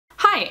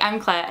Hi, I'm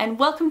Claire and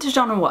welcome to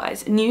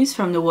Genrewise, news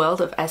from the world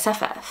of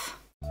SFF.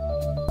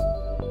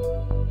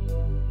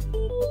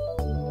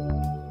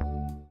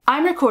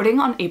 I'm recording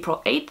on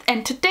April 8th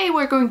and today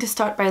we're going to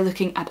start by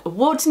looking at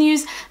awards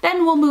news,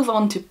 then we'll move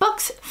on to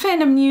books,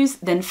 fandom news,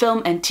 then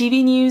film and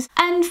TV news,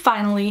 and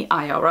finally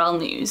IRL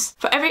news.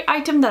 For every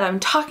item that I'm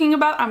talking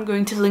about, I'm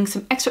going to link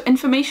some extra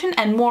information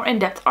and more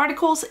in-depth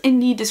articles in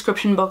the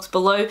description box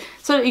below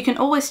so that you can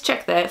always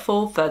check there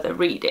for further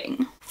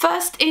reading.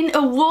 First, in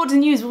awards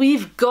news,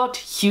 we've got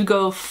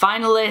Hugo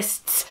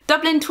finalists.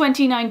 Dublin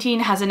 2019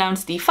 has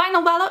announced the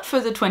final ballot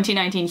for the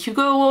 2019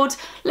 Hugo Awards,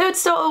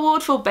 Lodestar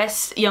Award for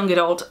Best Young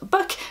Adult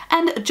Book,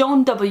 and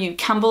John W.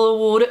 Campbell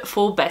Award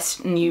for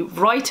Best New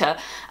Writer,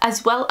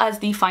 as well as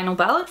the final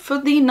ballot for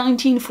the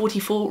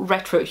 1944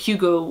 Retro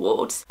Hugo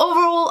Awards.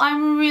 Overall,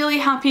 I'm really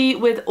happy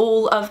with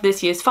all of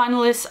this year's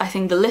finalists. I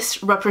think the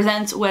list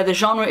represents where the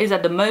genre is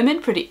at the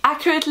moment pretty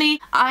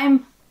accurately.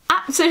 I'm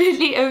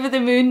absolutely over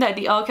the moon that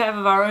the Archive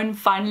of Our Own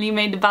finally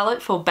made the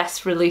ballot for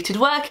best related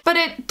work, but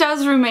it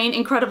does remain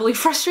incredibly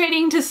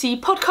frustrating to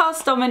see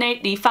podcasts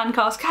dominate the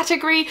fancast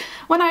category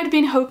when I'd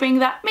been hoping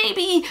that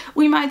maybe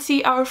we might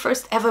see our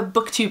first ever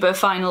booktuber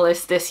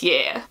finalist this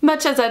year.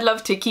 Much as I'd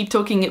love to keep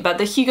talking about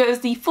the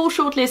Hugos, the full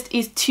shortlist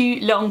is too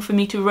long for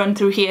me to run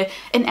through here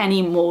in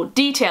any more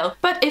detail,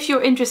 but if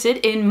you're interested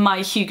in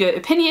my Hugo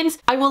opinions,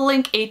 I will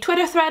link a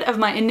Twitter thread of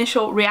my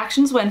initial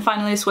reactions when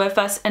finalists were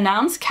first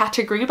announced,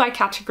 category by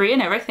category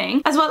and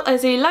everything, as well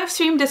as a live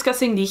stream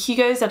discussing the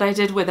Hugos that I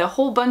did with a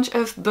whole bunch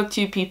of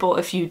booktube people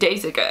a few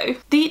days ago.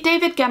 The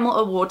David Gemmell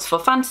Awards for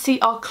Fantasy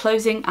are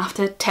closing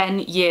after 10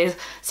 years,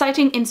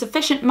 citing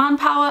insufficient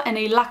manpower and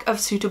a lack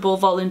of suitable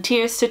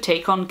volunteers to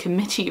take on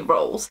committee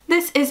roles.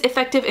 This is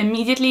effective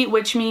immediately,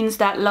 which means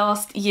that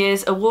last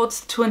year's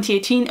awards,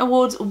 2018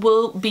 awards,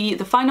 will be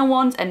the final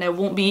ones and there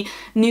won't be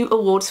new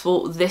awards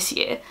for this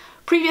year.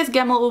 Previous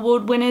Gemmell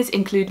Award winners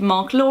include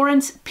Mark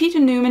Lawrence, Peter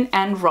Newman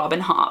and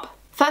Robin Harp.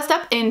 First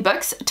up in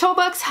books, Tor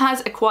Books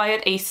has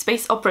acquired a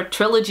space opera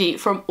trilogy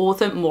from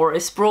author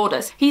Maurice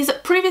Broadus. He's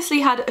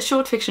previously had a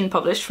short fiction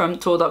published from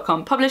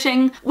Tor.com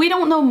Publishing. We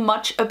don't know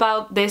much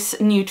about this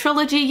new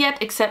trilogy yet,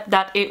 except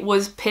that it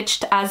was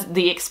pitched as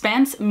The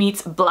Expanse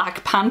meets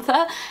Black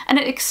Panther, and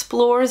it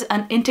explores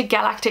an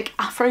intergalactic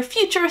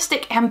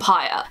Afrofuturistic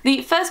empire.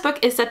 The first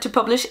book is set to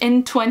publish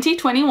in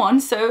 2021,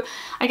 so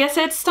I guess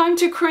it's time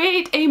to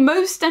create a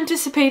most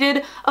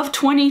anticipated of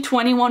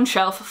 2021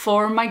 shelf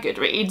for my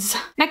Goodreads.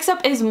 Next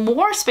up is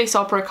more space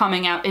opera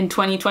coming out in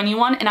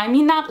 2021, and I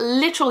mean that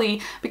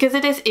literally because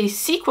it is a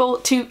sequel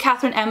to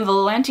Catherine M.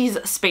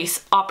 Valante's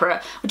space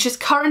opera, which is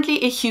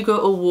currently a Hugo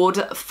Award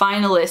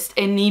finalist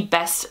in the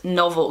Best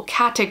Novel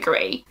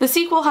category. The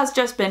sequel has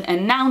just been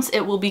announced.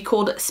 It will be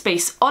called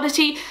Space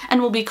Oddity and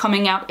will be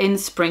coming out in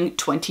spring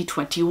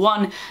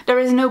 2021. There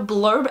is no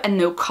blurb and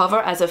no cover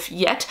as of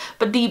yet,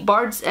 but the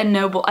Bards and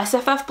Noble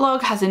SFF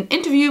blog has an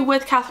interview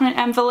with Catherine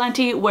M.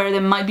 Valente where there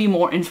might be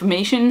more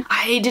information.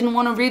 I didn't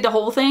want to read the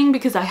whole thing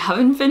because I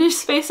haven't finished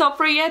space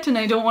opera yet and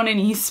I don't want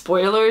any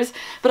spoilers,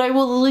 but I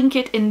will link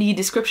it in the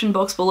description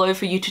box below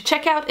for you to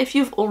check out if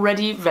you've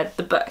already read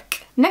the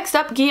book. Next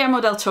up, Guillermo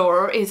del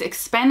Toro is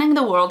expanding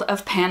the world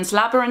of Pan's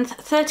Labyrinth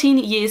 13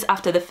 years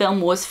after the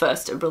film was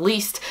first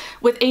released,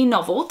 with a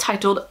novel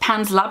titled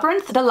Pan's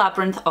Labyrinth, The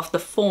Labyrinth of the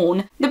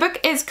Faun. The book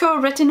is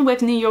co-written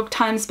with New York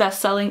Times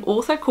bestselling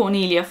author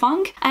Cornelia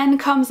Funk and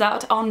comes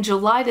out on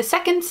July the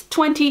 2nd,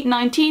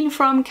 2019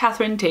 from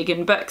Catherine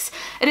Tegan Books.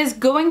 It is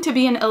going to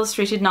be an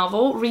illustrated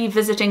novel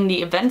revisiting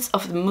the events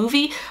of the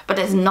movie, but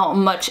there's not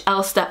much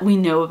else that we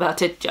know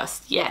about it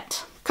just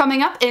yet.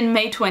 Coming up in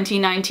May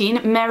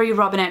 2019, Mary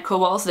Robinette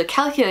Kowal's The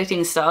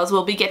Calculating Stars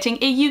will be getting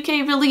a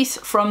UK release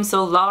from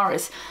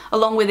Solaris,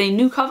 along with a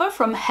new cover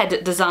from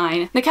Head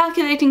Design. The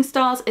Calculating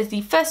Stars is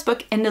the first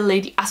book in the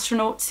Lady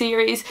Astronaut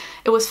series.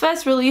 It was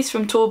first released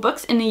from Tor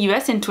Books in the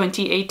US in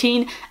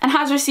 2018 and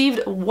has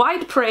received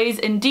wide praise.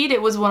 Indeed,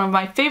 it was one of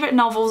my favourite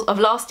novels of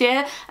last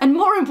year, and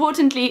more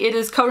importantly, it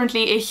is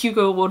currently a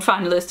Hugo Award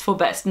finalist for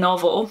Best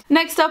Novel.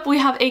 Next up, we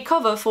have a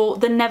cover for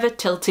The Never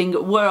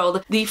Tilting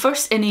World, the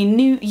first in a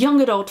new young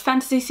adult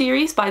fantasy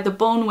series by the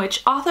Bone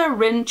Witch author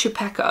Rin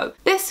Chupeco.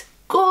 This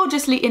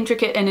gorgeously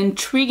intricate and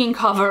intriguing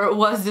cover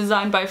was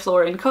designed by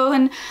Florian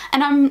Cohen,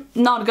 and I'm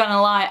not gonna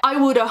lie, I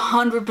would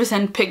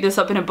 100% pick this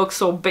up in a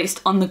bookstore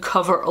based on the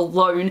cover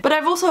alone. But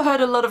I've also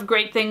heard a lot of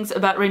great things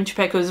about Rin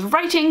Chupeco's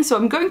writing, so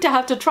I'm going to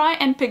have to try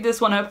and pick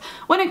this one up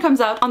when it comes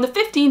out on the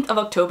 15th of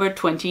October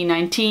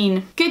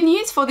 2019. Good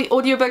news for the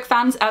audiobook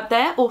fans out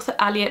there, author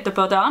Aliette de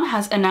Bourdan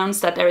has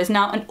announced that there is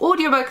now an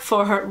audiobook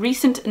for her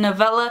recent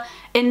novella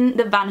In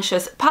the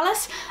Vanisher's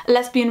Palace, a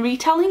lesbian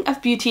retelling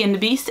of Beauty and the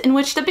Beast in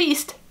which the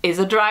Beast is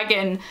a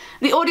dragon.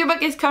 The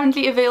audiobook is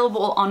currently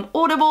available on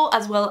Audible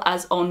as well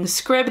as on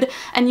Scribd,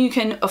 and you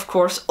can of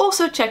course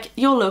also check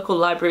your local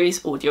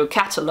library's audio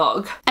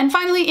catalogue. And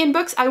finally, in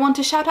books, I want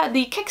to shout out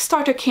the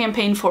Kickstarter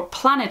campaign for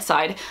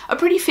Planetside, a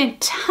pretty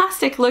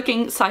fantastic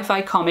looking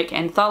sci-fi comic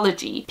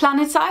anthology.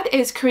 Planetside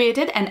is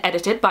created and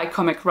edited by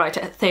comic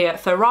writer Thea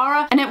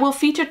Ferrara, and it will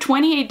feature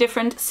 28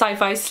 different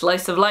sci-fi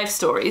slice of life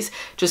stories,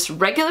 just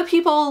regular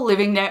people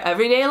living their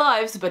everyday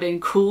lives but in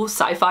cool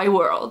sci-fi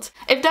worlds.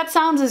 If that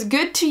sounds as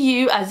good to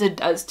you as it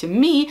does to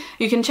me,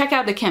 you can check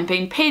out the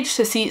campaign page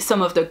to see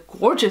some of the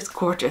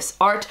gorgeous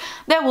art.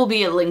 There will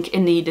be a link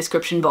in the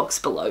description box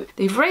below.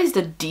 They've raised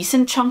a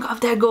decent chunk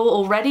of their goal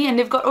already and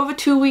they've got over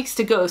 2 weeks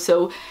to go,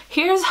 so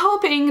here's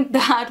hoping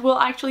that we'll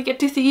actually get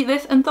to see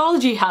this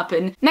anthology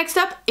happen. Next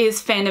up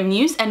is fandom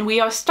news, and we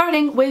are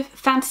starting with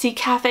Fantasy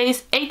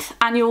Cafe's 8th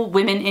annual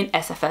Women in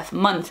SFF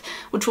month,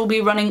 which will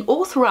be running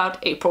all throughout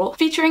April,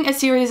 featuring a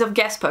series of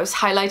guest posts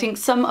highlighting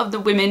some of the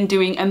women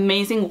doing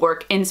amazing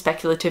work in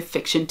speculative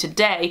fiction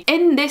today.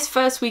 In this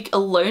first week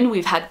alone,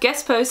 we've had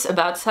guest posts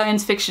about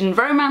science fiction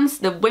romance,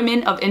 the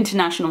women of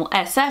international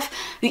SF,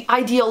 the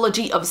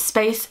ideology of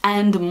space,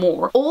 and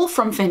more. All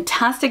from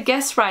fantastic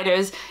guest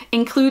writers,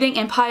 including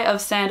Empire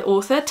of Sand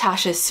author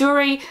Tasha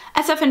Suri,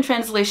 SF and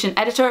translation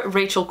editor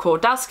Rachel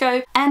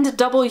Cordasco, and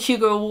double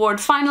Hugo Award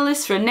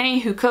finalist Renee,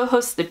 who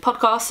co-hosts the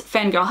podcast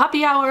Fangirl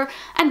Happy Hour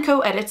and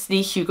co-edits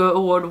the Hugo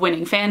Award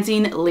winning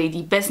fanzine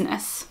Lady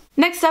Business.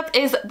 Next up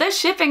is the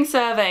shipping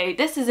survey.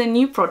 This is a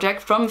new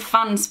project from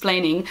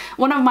Fansplaining,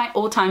 one of my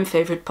all-time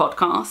favourite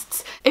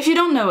podcasts. If you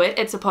don't know it,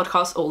 it's a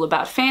podcast all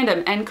about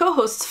fandom, and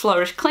co-hosts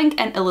Flourish Klink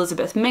and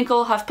Elizabeth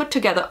Minkle have put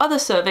together other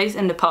surveys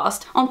in the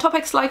past on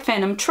topics like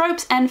fandom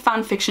tropes and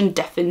fanfiction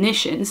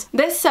definitions.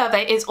 This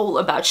survey is all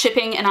about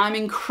shipping, and I'm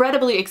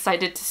incredibly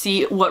excited to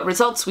see what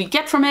results we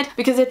get from it,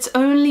 because it's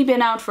only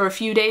been out for a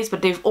few days,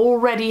 but they've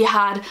already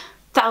had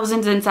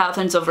thousands and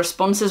thousands of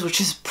responses,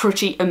 which is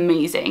pretty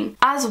amazing.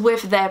 As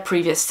with their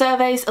previous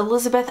surveys,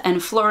 Elizabeth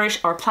and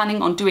Flourish are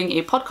planning on doing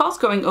a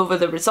podcast going over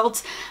the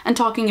results and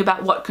talking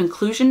about what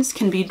conclusions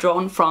can be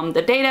drawn from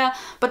the data,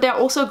 but they're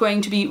also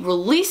going to be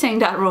releasing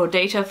that raw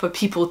data for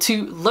people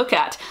to look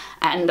at.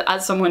 And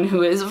as someone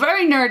who is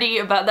very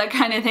nerdy about that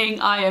kind of thing,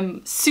 I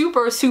am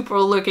super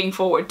looking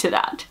forward to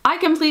that. I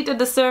completed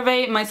the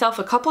survey myself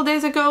a couple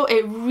days ago.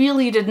 It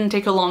really didn't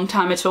take a long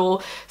time at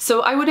all,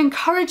 so I would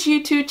encourage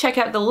you to check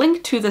out the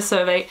link to the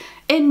survey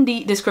in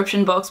the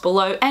description box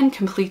below and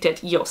complete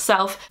it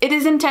yourself. It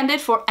is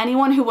intended for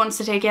anyone who wants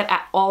to take it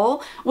at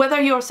all,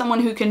 whether you're someone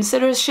who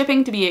considers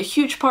shipping to be a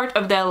huge part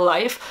of their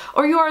life,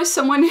 or you are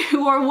someone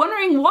who are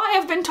wondering why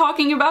I've been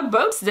talking about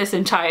boats this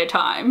entire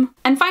time.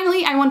 And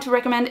finally, I want to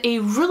recommend a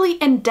really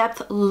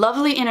in-depth,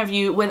 lovely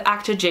interview with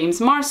actor James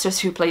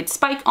Marsters, who played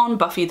Spike on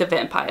Buffy the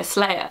Vampire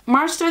Slayer.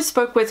 Marsters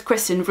spoke with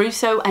Kristen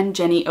Rousseau and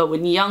Jenny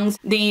Owen Youngs,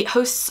 the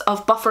hosts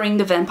of Buffering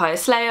the Vampire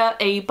Slayer,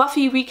 a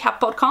Buffy recap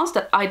podcast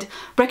that I'd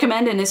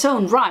recommend in its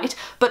own right,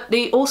 but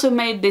they also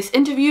made this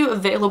interview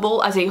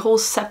available as a whole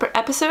separate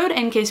episode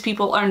in case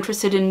people are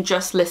interested in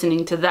just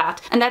listening to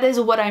that, and that is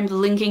what I'm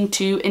linking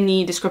to in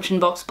the description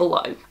box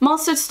below.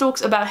 Marsters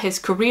talks about his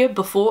career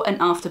before and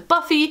after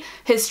Buffy,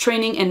 his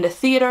training in the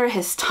theatre,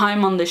 his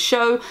time on the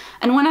show,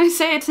 and when I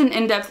say it's an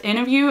in-depth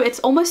interview, it's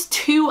almost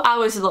 2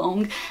 hours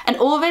long, and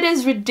all of it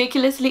is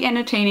ridiculously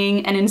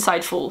entertaining and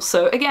insightful,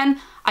 so again,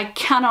 I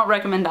cannot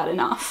recommend that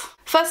enough.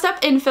 First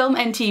up in film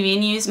and TV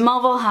news,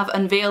 Marvel have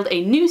unveiled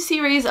a new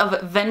series of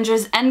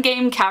Avengers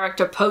Endgame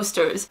character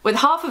posters. With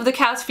half of the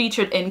cast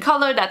featured in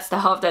colour, that's the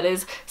half that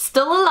is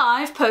still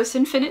alive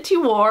post-Infinity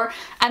War,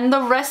 and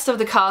the rest of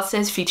the cast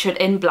is featured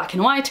in black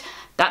and white.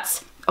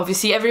 That's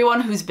obviously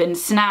everyone who's been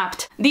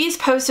snapped. These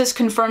posters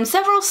confirm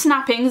several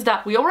snappings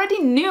that we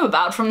already knew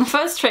about from the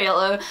first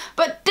trailer,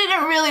 but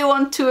didn't really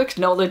want to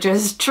acknowledge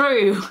as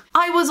true.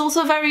 I was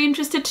also very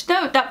interested to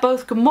note that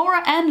both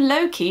Gamora and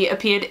Loki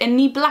appeared in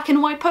the black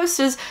and white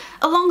posters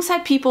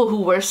alongside people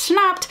who were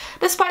snapped,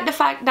 despite the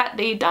fact that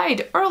they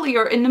died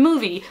earlier in the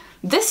movie.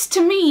 This,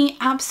 to me,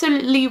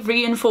 absolutely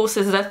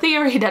reinforces the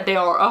theory that they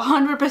are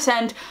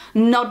 100%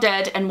 not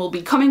dead and will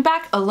be coming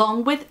back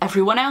along with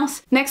everyone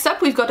else. Next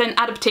up, we've got an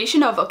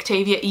adaptation of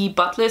Octavia E.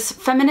 Butler's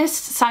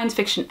feminist science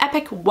fiction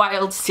epic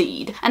Wild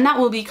Seed, and that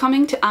will be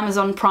coming to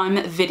Amazon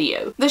Prime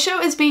Video. The show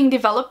is being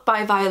developed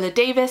by Viola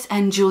Davis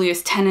and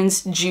Julius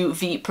Tennant's Ju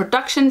V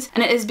Productions,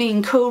 and it is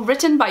being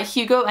co-written by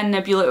Hugo and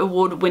Nebula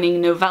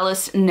Award-winning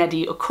novellist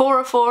Nnedi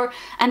Okorafor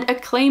and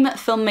acclaimed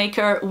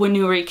filmmaker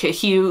Wanuri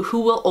Kahiu,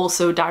 who will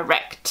also direct.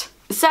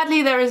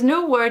 Sadly, there is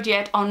no word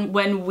yet on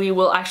when we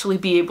will actually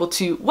be able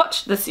to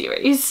watch the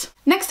series.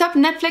 Next up,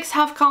 Netflix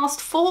have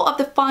cast 4 of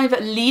the 5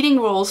 leading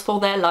roles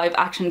for their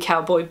live-action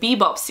Cowboy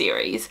Bebop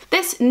series.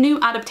 This new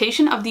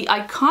adaptation of the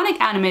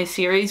iconic anime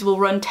series will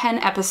run 10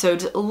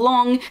 episodes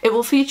long. It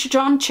will feature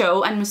John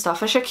Cho and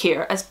Mustafa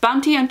Shakir as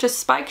bounty hunters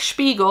Spike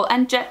Spiegel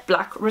and Jet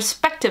Black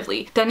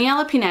respectively.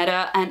 Daniela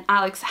Pineda and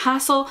Alex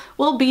Hassel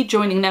will be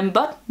joining them,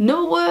 but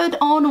no word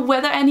on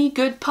whether any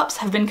good pups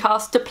have been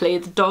cast to play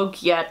the dog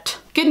yet.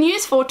 Good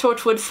news for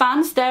Torchwood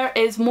fans, there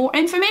is more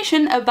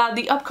information about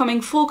the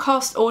upcoming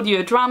full-cast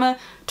audio drama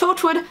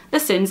Torchwood: The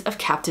Sins of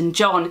Captain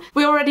John.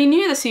 We already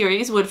knew the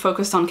series would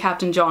focus on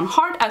Captain John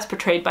Hart as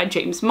portrayed by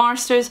James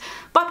Marsters,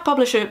 but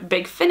publisher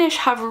Big Finish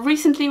have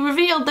recently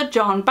revealed that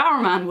John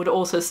Bowerman would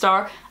also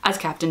star as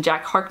Captain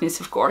Jack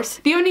Harkness, of course.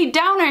 The only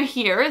downer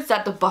here is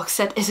that the box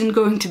set isn't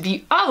going to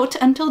be out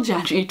until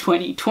January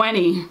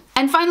 2020.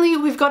 And finally,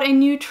 we've got a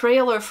new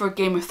trailer for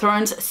Game of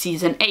Thrones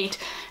Season 8.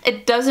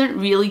 It doesn't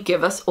really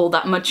give us all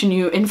that much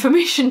new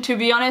information, to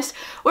be honest.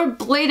 We're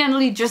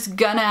blatantly just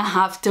gonna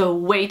have to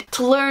wait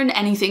to learn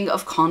anything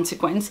of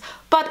consequence.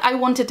 But I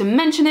wanted to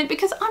mention it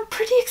because I'm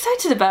pretty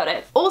excited about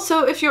it.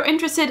 Also, if you're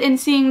interested in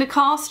seeing the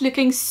cast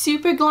looking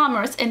super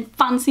glamorous in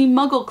fancy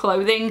muggle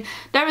clothing,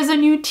 there is a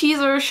new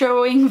teaser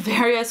showing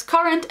various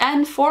current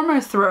and former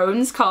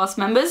Thrones cast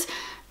members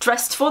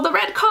dressed for the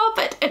red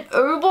carpet, and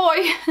oh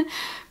boy,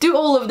 do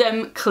all of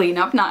them clean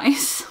up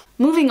nice.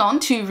 Moving on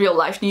to real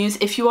life news,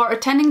 if you are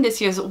attending this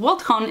year's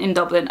Worldcon in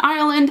Dublin,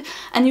 Ireland,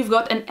 and you've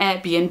got an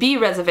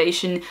Airbnb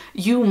reservation,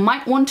 you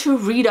might want to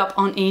read up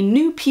on a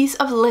new piece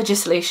of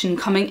legislation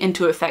coming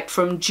into effect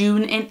from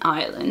June in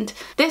Ireland.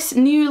 This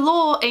new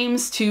law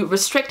aims to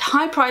restrict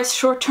high-priced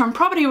short-term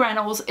property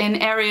rentals in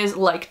areas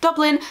like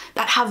Dublin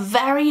that have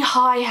very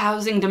high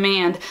housing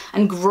demand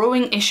and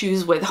growing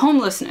issues with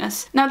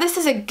homelessness. Now, this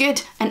is a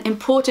good and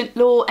important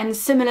law, and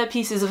similar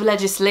pieces of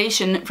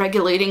legislation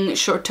regulating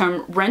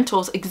short-term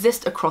rentals exist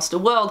across the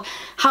world.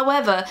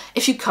 However,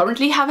 if you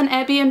currently have an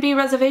Airbnb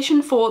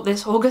reservation for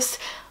this August,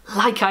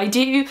 like I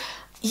do,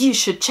 you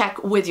should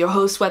check with your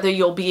host whether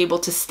you'll be able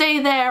to stay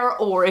there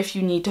or if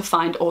you need to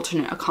find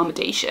alternate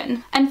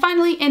accommodation. And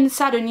finally, in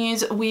sadder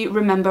news, we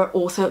remember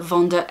author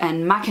Vonda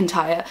N.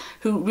 McIntyre,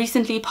 who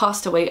recently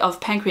passed away of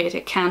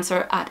pancreatic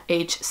cancer at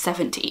age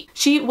 70.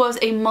 She was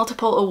a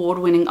multiple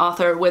award-winning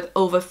author with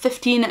over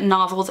 15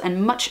 novels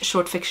and much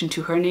short fiction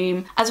to her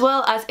name, as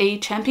well as a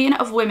champion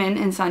of women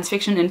in science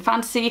fiction and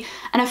fantasy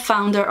and a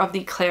founder of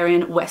the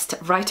Clarion West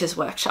Writers'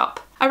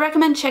 Workshop. I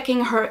recommend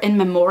checking her in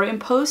memoriam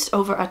post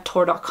over at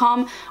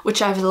tor.com,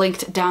 which I've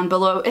linked down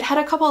below. It had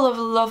a couple of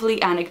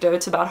lovely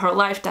anecdotes about her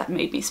life that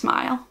made me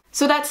smile.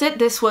 So that's it,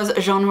 this was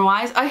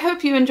Genrewise. I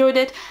hope you enjoyed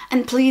it,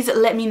 and please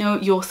let me know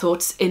your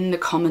thoughts in the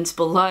comments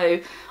below.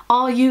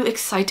 Are you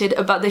excited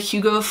about the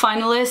Hugo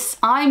finalists?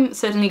 I'm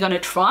certainly gonna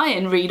try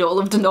and read all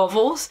of the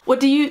novels. What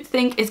do you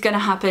think is gonna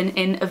happen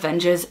in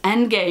Avengers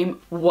Endgame?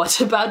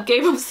 What about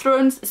Game of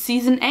Thrones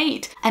Season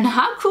 8? And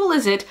how cool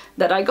is it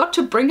that I got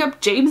to bring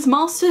up James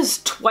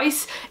Marsters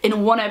twice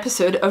in one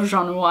episode of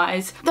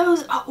Genrewise?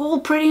 Those are all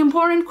pretty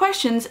important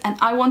questions, and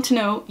I want to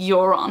know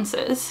your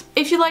answers.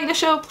 If you like the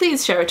show,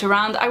 please share it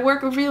around. I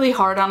work really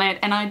hard on it,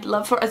 and I'd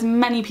love for as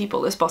many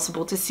people as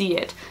possible to see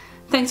it.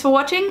 Thanks for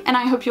watching, and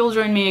I hope you'll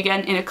join me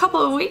again in a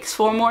couple of weeks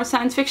for more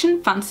science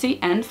fiction, fantasy,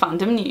 and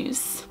fandom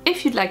news.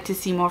 If you'd like to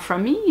see more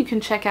from me, you can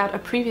check out a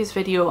previous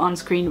video on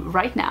screen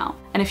right now.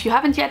 And if you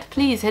haven't yet,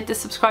 please hit the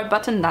subscribe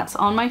button that's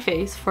on my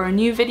face for a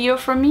new video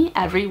from me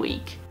every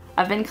week.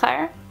 I've been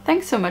Claire,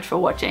 thanks so much for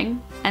watching,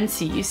 and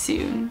see you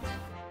soon.